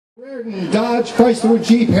Dodge, Chrysler,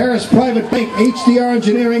 Jeep, Harris Private Bank, HDR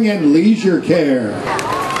Engineering, and Leisure Care.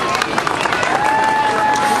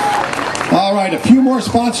 All right, a few more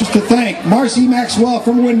sponsors to thank. Marcy Maxwell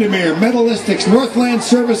from Windermere, Metalistics, Northland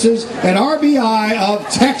Services, and RBI of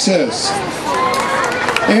Texas.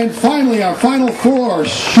 And finally, our final four,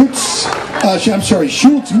 Schultz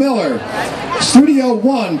Miller, Studio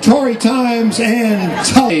One, Tory Times, and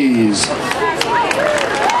Tully's.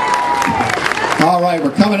 All right, we're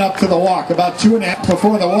coming up to the walk. About 2.5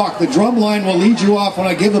 before the walk. The drum line will lead you off when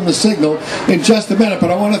I give them the signal in just a minute. But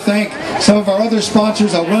I want to thank some of our other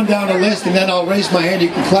sponsors. I'll run down a list and then I'll raise my hand. You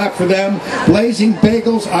can clap for them. Blazing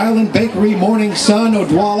Bagels, Island Bakery, Morning Sun,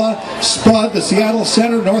 Odwalla, Spud, the Seattle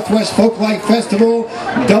Center, Northwest Folklife Festival,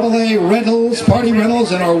 AA Rentals, Party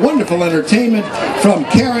Rentals, and our wonderful entertainment from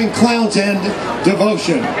Caring Clowns and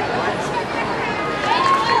Devotion.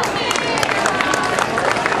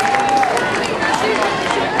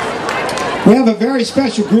 We have a very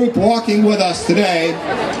special group walking with us today.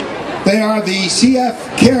 They are the CF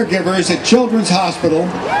caregivers at Children's Hospital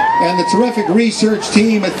and the terrific research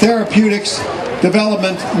team at Therapeutics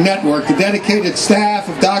Development Network, the dedicated staff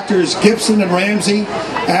of Doctors Gibson and Ramsey,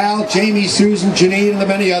 Al, Jamie, Susan, Janine, and the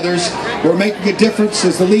many others who are making a difference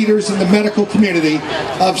as the leaders in the medical community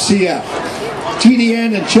of CF.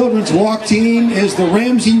 TDN and Children's Walk Team is the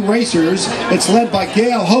Ramsey Racers. It's led by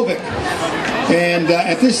Gail Hovick. And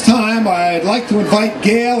at this time, I'd like to invite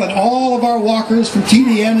Gail and all of our walkers from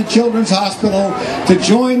TDN and Children's Hospital to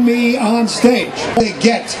join me on stage. They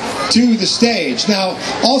get to the stage. Now,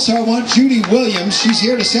 also I want Judy Williams, she's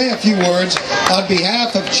here to say a few words on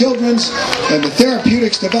behalf of Children's and the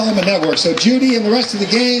Therapeutics Development Network. So Judy and the rest of the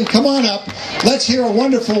gang, come on up. Let's hear a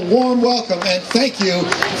wonderful, warm welcome, and thank you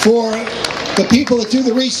for the people that do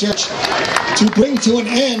the research to bring to an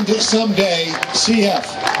end someday CF.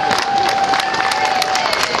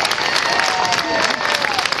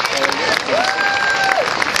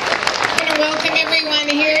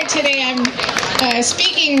 Today I'm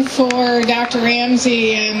speaking for Dr.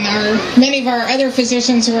 Ramsey and many of our other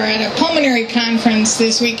physicians who are at a pulmonary conference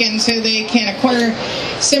this weekend so they can acquire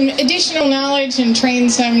some additional knowledge and train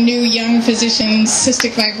some new young physicians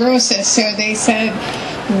cystic fibrosis. So they said,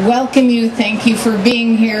 welcome you, thank you for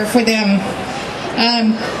being here for them.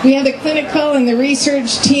 We have the clinical and the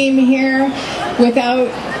research team here.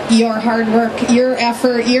 Without your hard work, your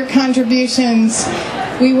effort, your contributions,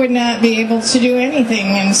 we would not be able to do anything.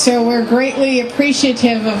 And so we're greatly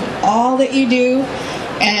appreciative of all that you do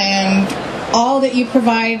and all that you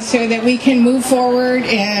provide so that we can move forward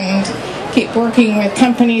and keep working with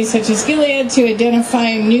companies such as Gilead to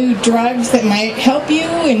identify new drugs that might help you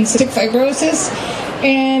in cystic fibrosis.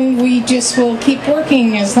 And we just will keep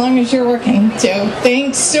working as long as you're working. So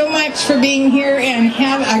thanks so much for being here and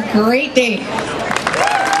have a great day.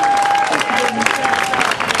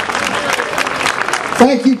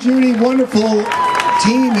 Thank you, Judy. Wonderful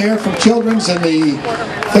team here from Children's and the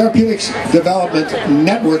Therapeutics Development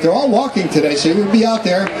Network. They're all walking today, so you'll be out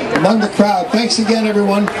there among the crowd. Thanks again,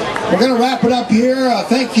 everyone. We're going to wrap it up here.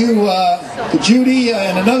 Thank you to Judy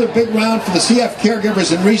and another big round for the CF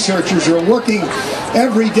caregivers and researchers who are working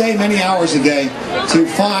every day, many hours a day, to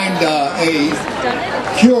find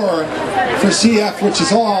a cure for CF, which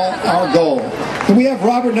is all our goal. Can we have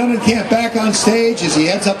Robert Nunnenkamp back on stage as he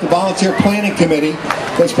heads up the Volunteer Planning Committee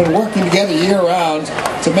that's been working together year-round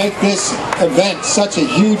to make this event such a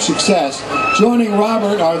huge success. Joining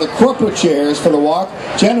Robert are the corporate chairs for the walk,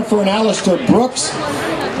 Jennifer and Alistair Brooks.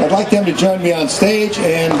 I'd like them to join me on stage,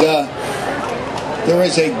 and there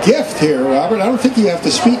is a gift here, Robert. I don't think you have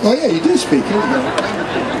to speak. Oh, yeah, you do speak. Here you go.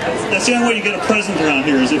 That's the only way you get a present around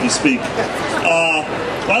here is if you speak.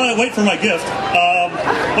 While I wait for my gift,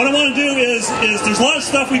 what I want to do is there's a lot of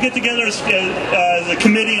stuff we get together as a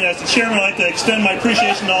committee, and as the chairman I like to extend my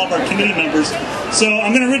appreciation to all of our committee members. So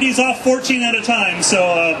I'm going to read these off 14 at a time,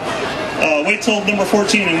 so wait till number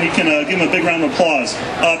 14 and we can give them a big round of applause.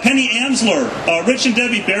 Penny Amsler, Rich and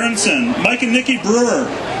Debbie Berenson, Mike and Nikki Brewer,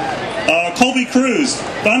 Colby Cruz,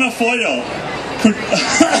 Donna Foyle,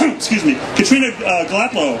 excuse me, Katrina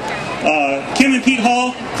Glaplow, Kim and Pete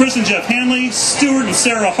Hall, Chris and Jeff Hanley, Stuart and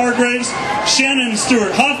Sarah Hargraves, Shannon and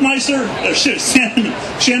Stuart Hoffmeister,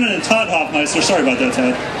 Shannon and Todd Hoffmeister, sorry about that,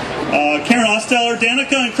 Todd, Karen Osteller,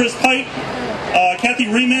 Danica and Chris Pite, Kathy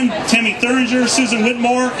Riemann, Tammy Thuringer, Susan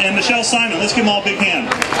Whitmore, and Michelle Simon. Let's give them all a big hand.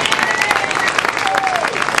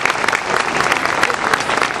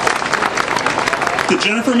 Did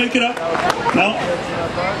Jennifer make it up? No?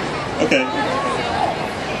 Okay.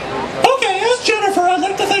 Okay, as Jennifer, I'd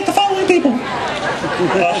like to thank the following people.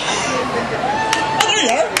 Oh, there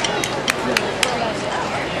you are.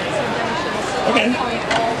 Okay.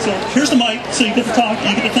 So here's the mic, so you get to talk,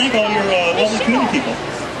 you get to thank all your Wellness Committee people.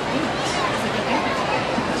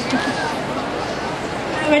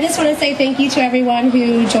 I just want to say thank you to everyone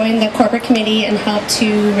who joined the corporate committee and helped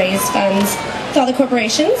to raise funds with all the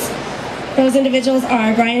corporations. Those individuals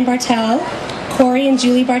are Brian Bartel, Corey and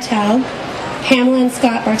Julie Bartel, Pamela and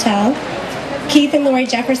Scott Bartel, Keith and Lori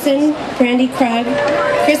Jefferson, Brandy Krug,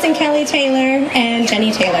 Chris and Kelly Taylor, and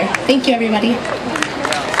Jenny Taylor. Thank you, everybody.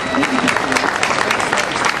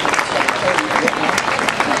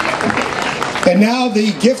 And now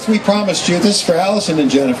the gift we promised you. This is for Allison and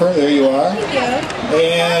Jennifer. There you are. Thank you.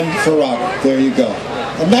 And for Robert. There you go.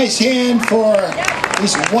 A nice hand for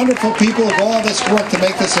these wonderful people who do all this work to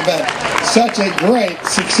make this event such a great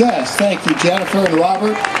success. Thank you, Jennifer and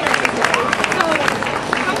Robert.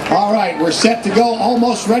 All right, we're set to go,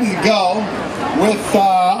 almost ready to go with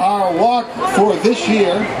our walk for this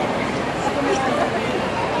year.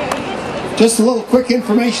 Just a little quick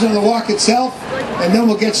information on the walk itself, and then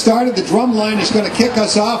we'll get started. The drum line is going to kick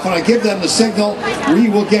us off. When I give them the signal, we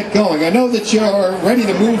will get going. I know that you're ready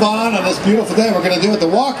to move on this beautiful day. We're going to do it. The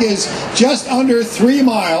walk is just under 3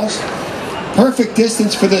 miles. Perfect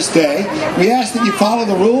distance for this day. We ask that you follow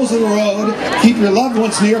the rules of the road, keep your loved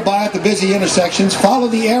ones nearby at the busy intersections, follow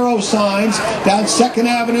the arrow signs down 2nd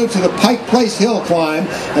Avenue to the Pike Place Hill climb.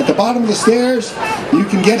 At the bottom of the stairs, you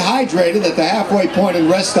can get hydrated at the halfway point and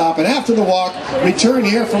rest stop, and after the walk, return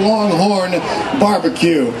here for Longhorn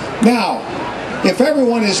Barbecue. Now, if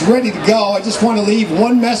everyone is ready to go, I just want to leave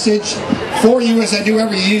one message for you, as I do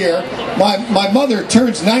every year. My mother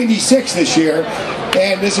turns 96 this year,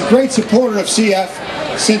 and is a great supporter of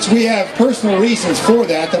CF, since we have personal reasons for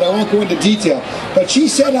that I won't go into detail. But she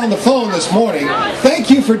said on the phone this morning, thank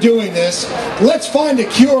you for doing this. Let's find a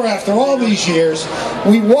cure after all these years.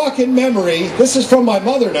 We walk in memory. This is from my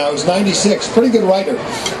mother now, who's 96, pretty good writer.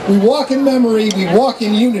 We walk in memory, we walk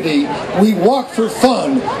in unity, we walk for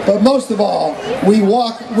fun, but most of all, we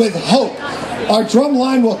walk with hope. Our drum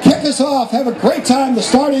line will kick us off. Have a great time. The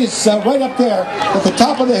start is right up there at the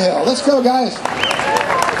top of the hill. Let's go, guys.